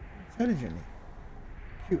intelligently.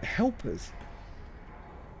 Cute helpers?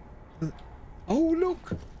 Oh,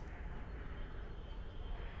 look!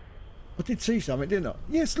 I did see something, didn't I?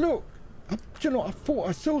 Yes, look! Do you know what? I thought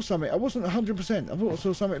I saw something. I wasn't 100%. I thought I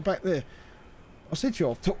saw something back there. I said to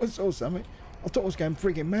you, I thought I saw something. I thought I was going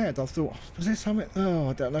frigging mad. I thought, was there something? Oh,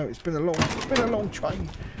 I don't know. It's been a long train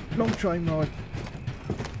ride.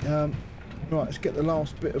 Right, let's get the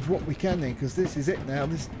last bit of what we can then, because this is it now.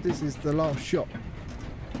 This is the last shot.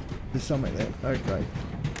 There's something there. Okay.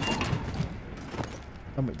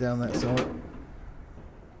 Something down that side.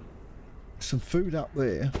 Some food up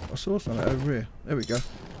there. I saw something over here. There we go.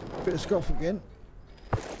 Bit of scoff again.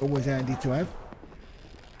 Always handy to have.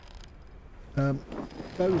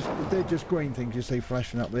 They're just green things you see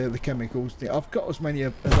flashing up there, the chemicals. I've got as many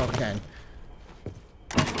as I can.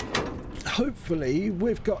 Hopefully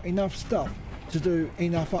we've got enough stuff to do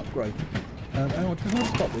enough upgrade. Hang on, just want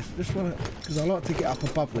to stop this. Just want to, because I like to get up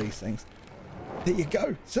above these things. There you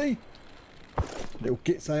go. See, little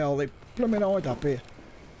gits they are. They blooming hide up here.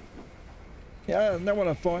 Yeah, no one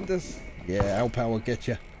will find us. Yeah, Alp will get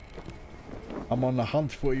you. I'm on the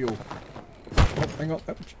hunt for you. Oh, hang on.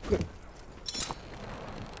 Good.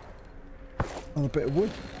 On a bit of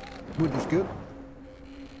wood. Wood is good,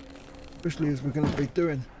 especially as we're going to be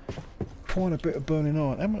doing quite a bit of burning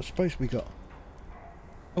iron. How much space we got?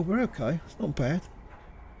 Oh, we're okay. It's not bad.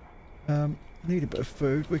 Need a bit of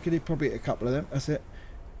food. We could probably eat a couple of them. That's it.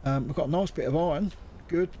 We've got a nice bit of iron.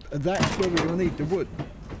 Good. And that's where we're going to need the wood.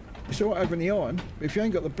 It's alright having the iron, but if you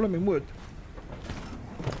ain't got the blooming wood,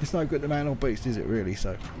 it's no good to man or beast, is it really?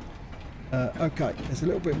 So, okay. There's a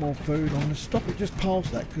little bit more food. I'm going to stop it just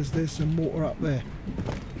past that because there's some water up there.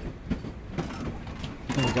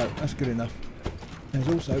 There we go. That's good enough. There's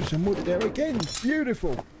also some wood there again.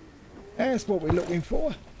 Beautiful. That's what we're looking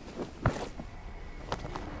for.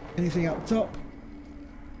 Anything up top?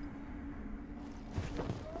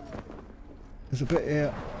 There's a bit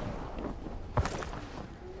here.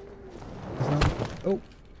 Oh,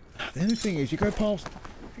 the only thing is you go past,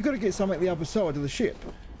 you've got to get something at the other side of the ship.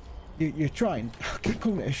 Your train, I keep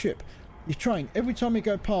calling it a ship. your train, every time you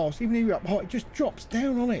go past, even if you're up high, it just drops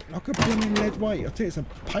down on it like a blooming lead weight. I tell you, it's a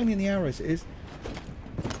pain in the arse, it is.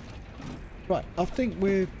 Right, I think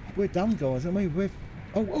we're done, guys. I mean, we've...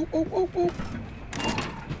 Oh.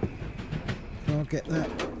 I'll get that.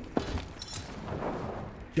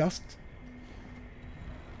 Just.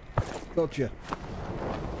 Gotcha.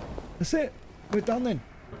 That's it. We're done then.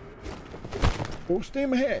 Full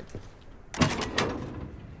steam ahead.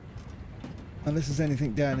 Unless there's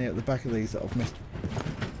anything down here at the back of these that I've missed.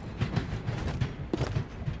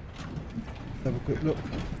 Let's have a quick look.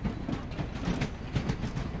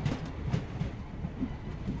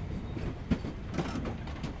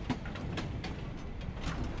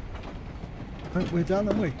 Oh, we're done,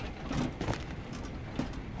 aren't we?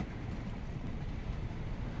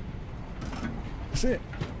 That's it.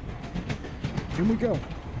 In we go.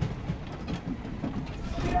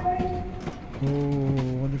 Oh, I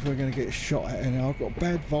wonder if we're going to get shot at now. I've got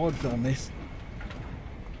bad vibes on this.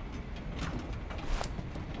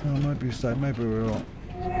 Oh, maybe so. Maybe we're right.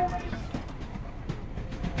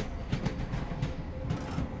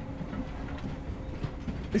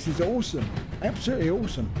 This is awesome. Absolutely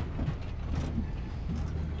awesome.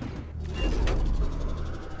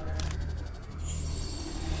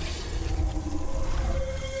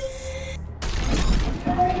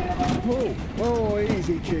 Oh,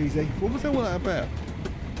 easy cheesy. What was all that about?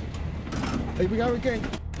 Here we go again.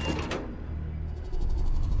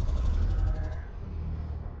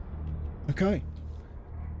 Okay.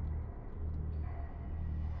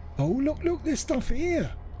 Oh, look, there's stuff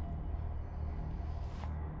here.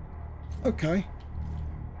 Okay.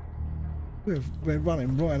 We're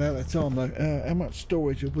running right out of time though. How much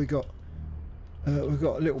storage have we got? We've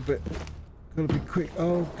got a little bit. Gotta be quick.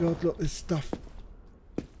 Oh God, look, there's stuff.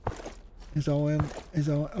 Is iron.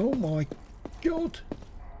 Oh my God.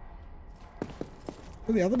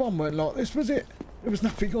 Well, the other one weren't like this, was it? There was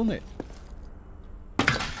nothing on it.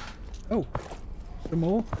 Oh, some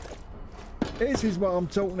more. This is what I'm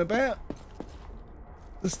talking about.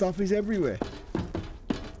 The stuff is everywhere.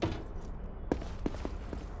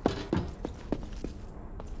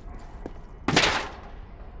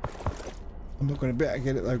 I'm not going to be able to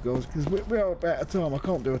get it though, guys, because we're about out of time. I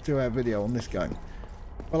can't do a 2-hour video on this game.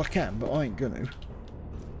 Well, I can, but I ain't going to.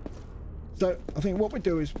 So, I think what we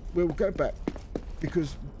do is we'll go back,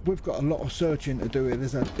 because we've got a lot of searching to do here.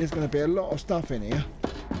 There's going to be a lot of stuff in here.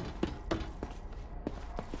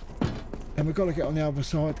 And we've got to get on the other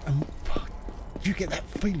side. And do you get that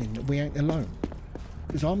feeling that we ain't alone?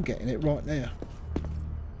 Because I'm getting it right now.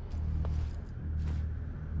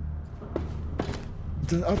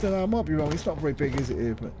 I don't know, I might be wrong. It's not very big, is it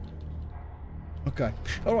here? But okay.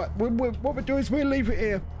 All right. What we'll do is we'll leave it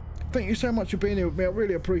here. Thank you so much for being here with me. I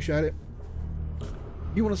really appreciate it.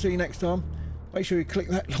 You want to see you next time? Make sure you click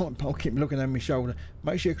that like button. I'll keep looking over my shoulder.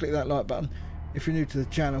 Make sure you click that like button. If you're new to the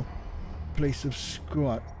channel, please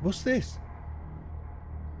subscribe. What's this?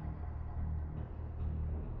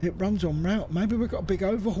 It runs on route. Maybe we've got a big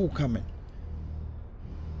overhaul coming.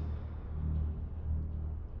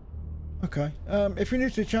 Okay. If you're new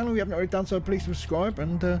to the channel, you haven't already done so, please subscribe,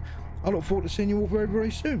 and I look forward to seeing you all very,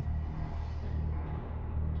 very soon.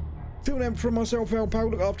 Till then, from myself, Al Poe,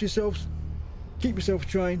 look after yourselves. Keep yourself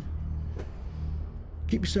trained.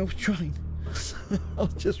 Keep yourself trained. I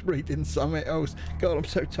was just reading something else. God, I'm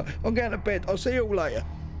so tired. I'm going to bed. I'll see you all later.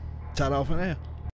 Ta-da for now.